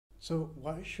So,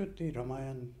 why should the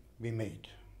Ramayana be made?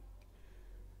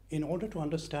 In order to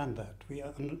understand that,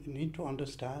 need to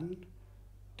understand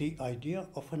the idea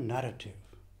of a narrative.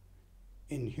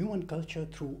 In human culture,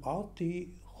 throughout the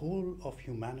whole of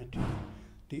humanity,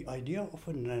 the idea of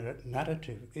a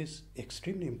narrative is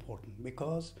extremely important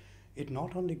because it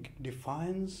not only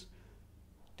defines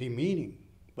the meaning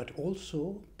but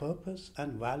also purpose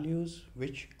and values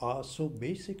which are so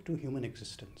basic to human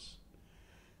existence.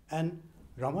 And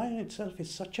Ramayana itself is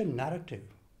such a narrative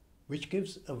which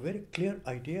gives a very clear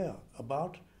idea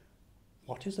about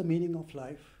what is the meaning of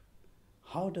life,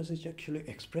 how does it actually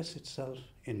express itself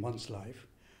in one's life,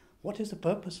 what is the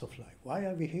purpose of life, why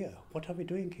are we here, what are we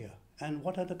doing here, and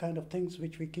what are the kind of things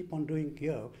which we keep on doing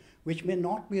here which may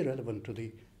not be relevant to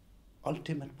the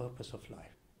ultimate purpose of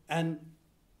life. And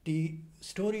the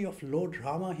story of Lord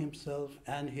Rama himself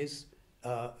and his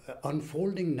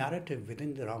unfolding narrative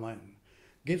within the Ramayana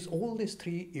gives all these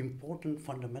three important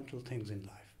fundamental things in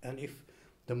life. And if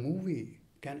the movie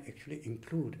can actually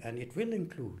include, and it will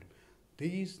include,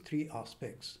 these three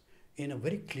aspects in a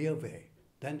very clear way,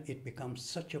 then it becomes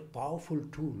such a powerful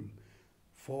tool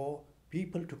for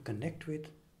people to connect with,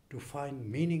 to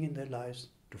find meaning in their lives,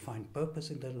 to find purpose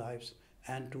in their lives,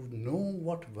 and to know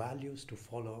what values to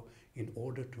follow in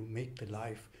order to make the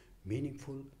life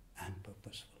meaningful and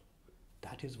purposeful.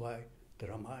 That is why the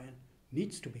Ramayana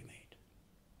needs to be made.